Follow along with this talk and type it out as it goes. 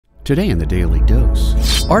Today in the Daily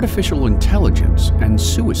Dose, artificial intelligence and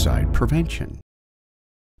suicide prevention.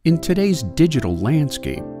 In today's digital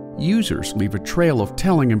landscape, users leave a trail of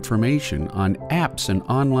telling information on apps and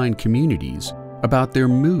online communities about their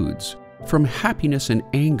moods, from happiness and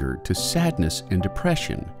anger to sadness and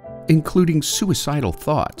depression, including suicidal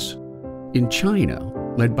thoughts. In China,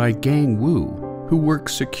 led by Gang Wu, who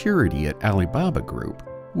works security at Alibaba Group,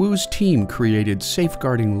 Wu's team created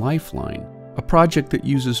Safeguarding Lifeline, a project that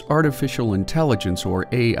uses artificial intelligence or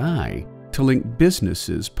AI to link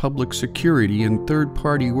businesses, public security, and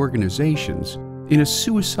third-party organizations in a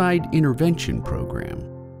suicide intervention program.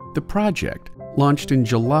 The project, launched in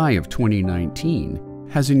July of 2019,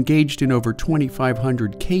 has engaged in over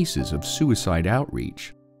 2,500 cases of suicide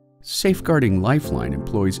outreach. Safeguarding Lifeline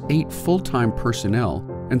employs 8 full-time personnel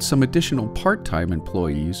and some additional part-time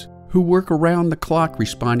employees who work around the clock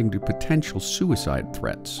responding to potential suicide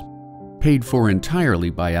threats. Paid for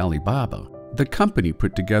entirely by Alibaba, the company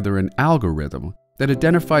put together an algorithm that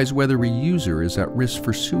identifies whether a user is at risk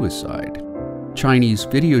for suicide. Chinese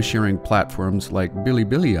video sharing platforms like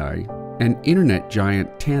Bilibili and internet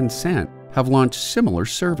giant Tencent have launched similar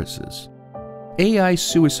services. AI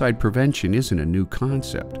suicide prevention isn't a new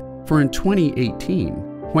concept, for in 2018,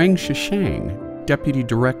 Huang Shishang, deputy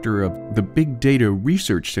director of the Big Data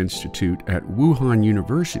Research Institute at Wuhan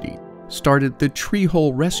University, started the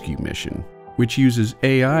Treehole Rescue Mission, which uses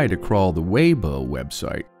AI to crawl the Weibo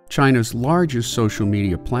website, China's largest social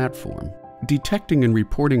media platform, detecting and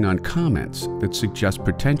reporting on comments that suggest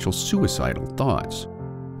potential suicidal thoughts.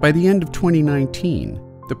 By the end of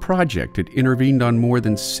 2019, the project had intervened on more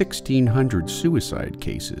than 1,600 suicide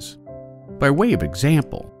cases. By way of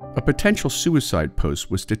example, a potential suicide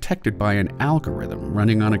post was detected by an algorithm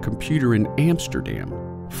running on a computer in Amsterdam,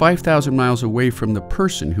 5,000 miles away from the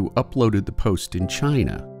person who uploaded the post in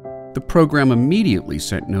China. The program immediately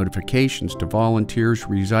sent notifications to volunteers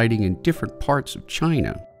residing in different parts of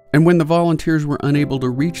China, and when the volunteers were unable to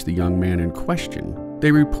reach the young man in question, they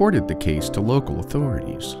reported the case to local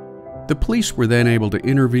authorities. The police were then able to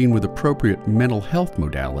intervene with appropriate mental health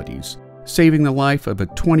modalities, saving the life of a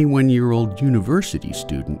 21-year-old university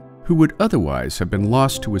student who would otherwise have been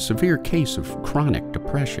lost to a severe case of chronic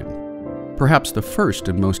depression. Perhaps the first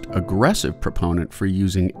and most aggressive proponent for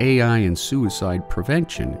using AI in suicide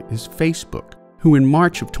prevention is Facebook, who in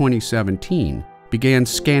March of 2017 began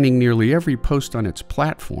scanning nearly every post on its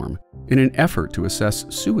platform in an effort to assess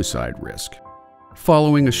suicide risk.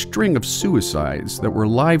 Following a string of suicides that were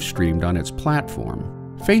live-streamed on its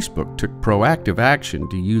platform, Facebook took proactive action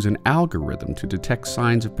to use an algorithm to detect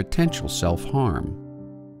signs of potential self-harm.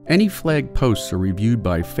 Any flagged posts are reviewed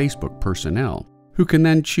by Facebook personnel, who can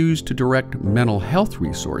then choose to direct mental health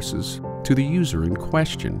resources to the user in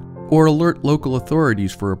question, or alert local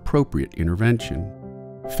authorities for appropriate intervention.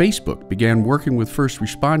 Facebook began working with first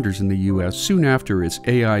responders in the U.S. soon after its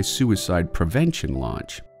AI suicide prevention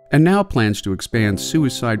launch, and now plans to expand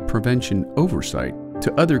suicide prevention oversight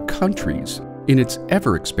to other countries in its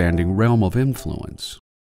ever-expanding realm of influence.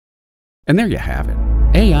 And there you have it,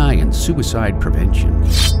 AI and suicide prevention.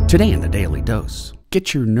 Today in the Daily Dose.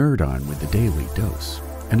 Get your nerd on with the Daily Dose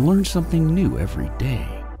and learn something new every day.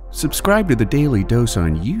 Subscribe to the Daily Dose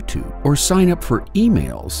on YouTube or sign up for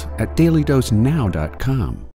emails at dailydosenow.com.